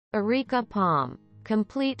Areca palm.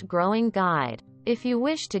 Complete growing guide. If you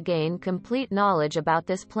wish to gain complete knowledge about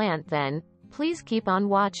this plant, then please keep on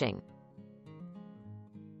watching.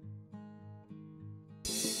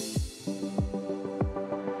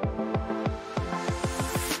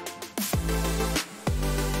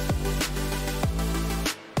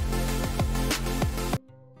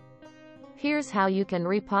 Here's how you can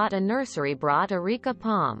repot a nursery brought Areca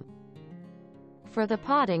palm. For the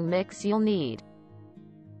potting mix you'll need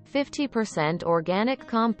 50% organic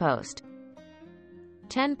compost,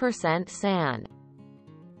 10% sand,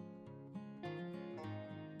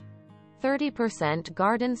 30%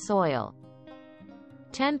 garden soil,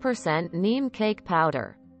 10% neem cake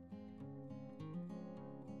powder.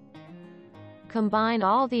 Combine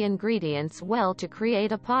all the ingredients well to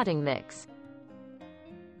create a potting mix.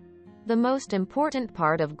 The most important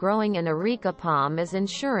part of growing an Areca palm is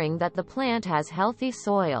ensuring that the plant has healthy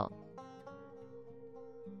soil.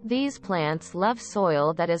 These plants love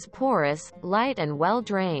soil that is porous, light and well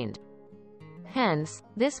drained. Hence,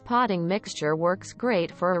 this potting mixture works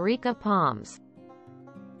great for Areca palms.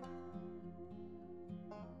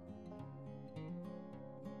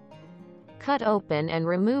 Cut open and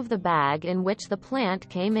remove the bag in which the plant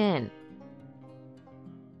came in.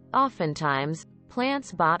 Oftentimes,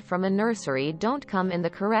 plants bought from a nursery don't come in the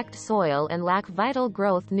correct soil and lack vital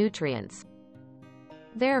growth nutrients.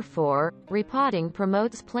 Therefore, repotting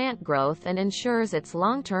promotes plant growth and ensures its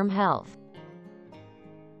long-term health.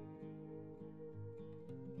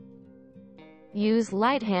 Use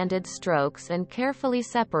light-handed strokes and carefully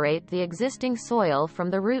separate the existing soil from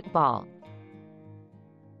the root ball.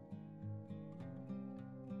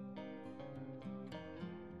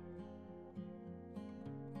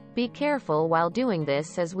 Be careful while doing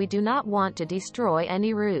this, as we do not want to destroy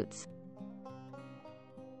any roots.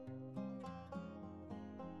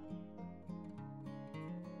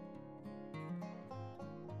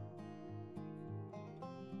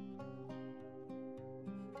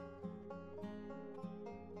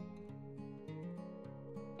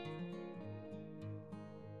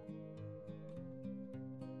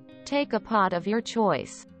 Take a pot of your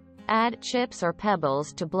choice. Add chips or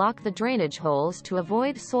pebbles to block the drainage holes to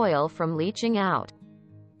avoid soil from leaching out.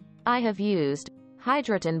 I have used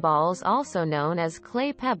hydroton balls, also known as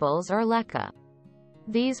clay pebbles or leca.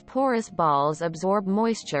 These porous balls absorb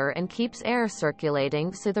moisture and keeps air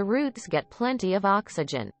circulating so the roots get plenty of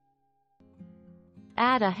oxygen.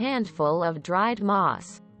 Add a handful of dried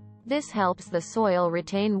moss. This helps the soil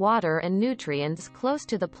retain water and nutrients close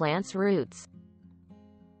to the plant's roots.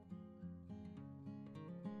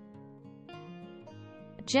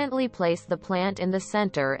 Gently place the plant in the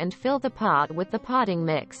center and fill the pot with the potting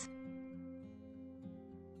mix.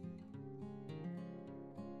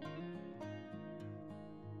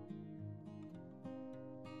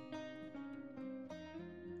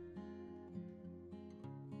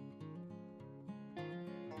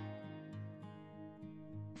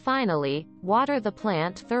 Finally, water the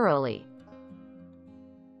plant thoroughly.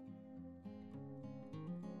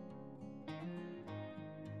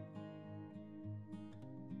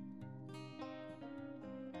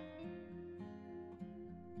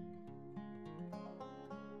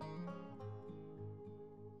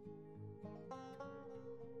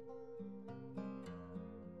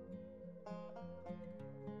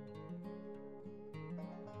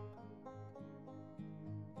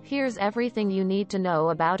 Here's everything you need to know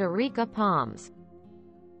about Areca palms.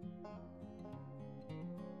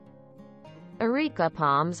 Areca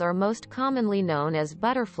palms are most commonly known as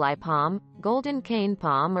butterfly palm, golden cane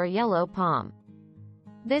palm or yellow palm.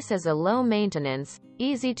 This is a low-maintenance,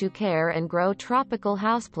 easy-to-care and grow tropical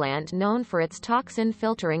houseplant known for its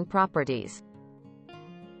toxin-filtering properties.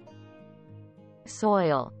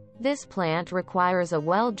 Soil. This plant requires a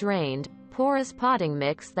well-drained, porous potting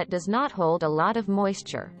mix that does not hold a lot of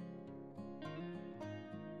moisture.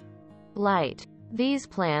 Light. These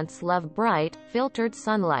plants love bright, filtered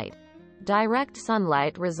sunlight. Direct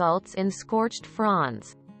sunlight results in scorched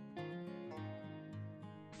fronds.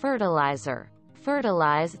 Fertilizer.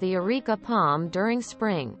 Fertilize the Areca palm during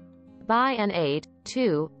spring. Buy an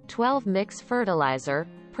 8-2-12 mix fertilizer,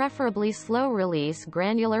 preferably slow-release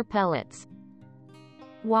granular pellets.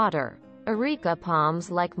 Water. Areca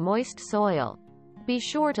palms like moist soil. Be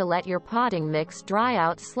sure to let your potting mix dry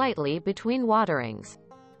out slightly between waterings.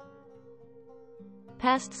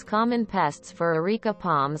 Pests. Common pests for Areca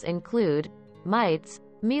palms include mites,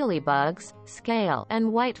 mealybugs, scale, and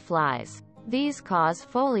whiteflies. These cause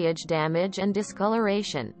foliage damage and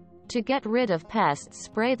discoloration. To get rid of pests,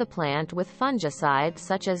 spray the plant with fungicides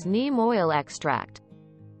such as neem oil extract.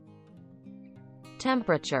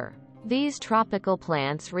 Temperature. These tropical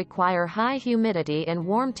plants require high humidity and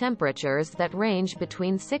warm temperatures that range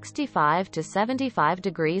between 65 to 75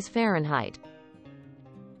 degrees Fahrenheit.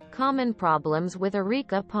 Common problems with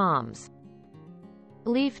Areca palms.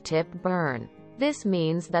 Leaf tip burn. This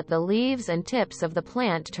means that the leaves and tips of the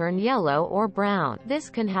plant turn yellow or brown. This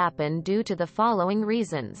can happen due to the following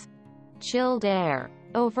reasons: chilled air,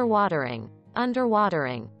 overwatering,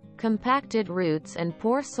 underwatering, compacted roots and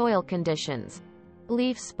poor soil conditions.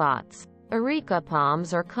 Leaf spots. Areca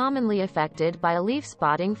palms are commonly affected by leaf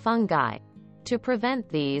spotting fungi. To prevent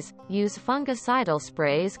these, use fungicidal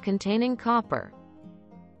sprays containing copper.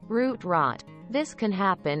 Root rot. This can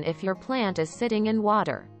happen if your plant is sitting in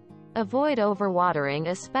water. Avoid overwatering,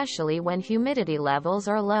 especially when humidity levels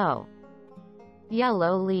are low.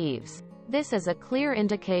 Yellow leaves. This is a clear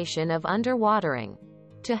indication of underwatering.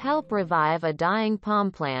 To help revive a dying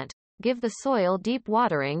palm plant, give the soil deep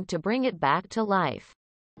watering to bring it back to life.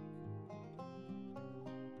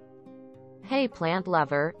 Hey plant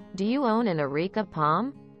lover, do you own an Areca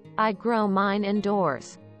palm? I grow mine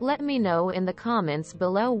indoors. Let me know in the comments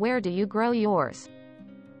below, where do you grow yours?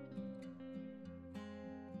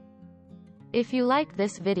 If you liked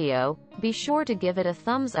this video, be sure to give it a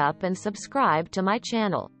thumbs up and subscribe to my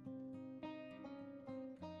channel.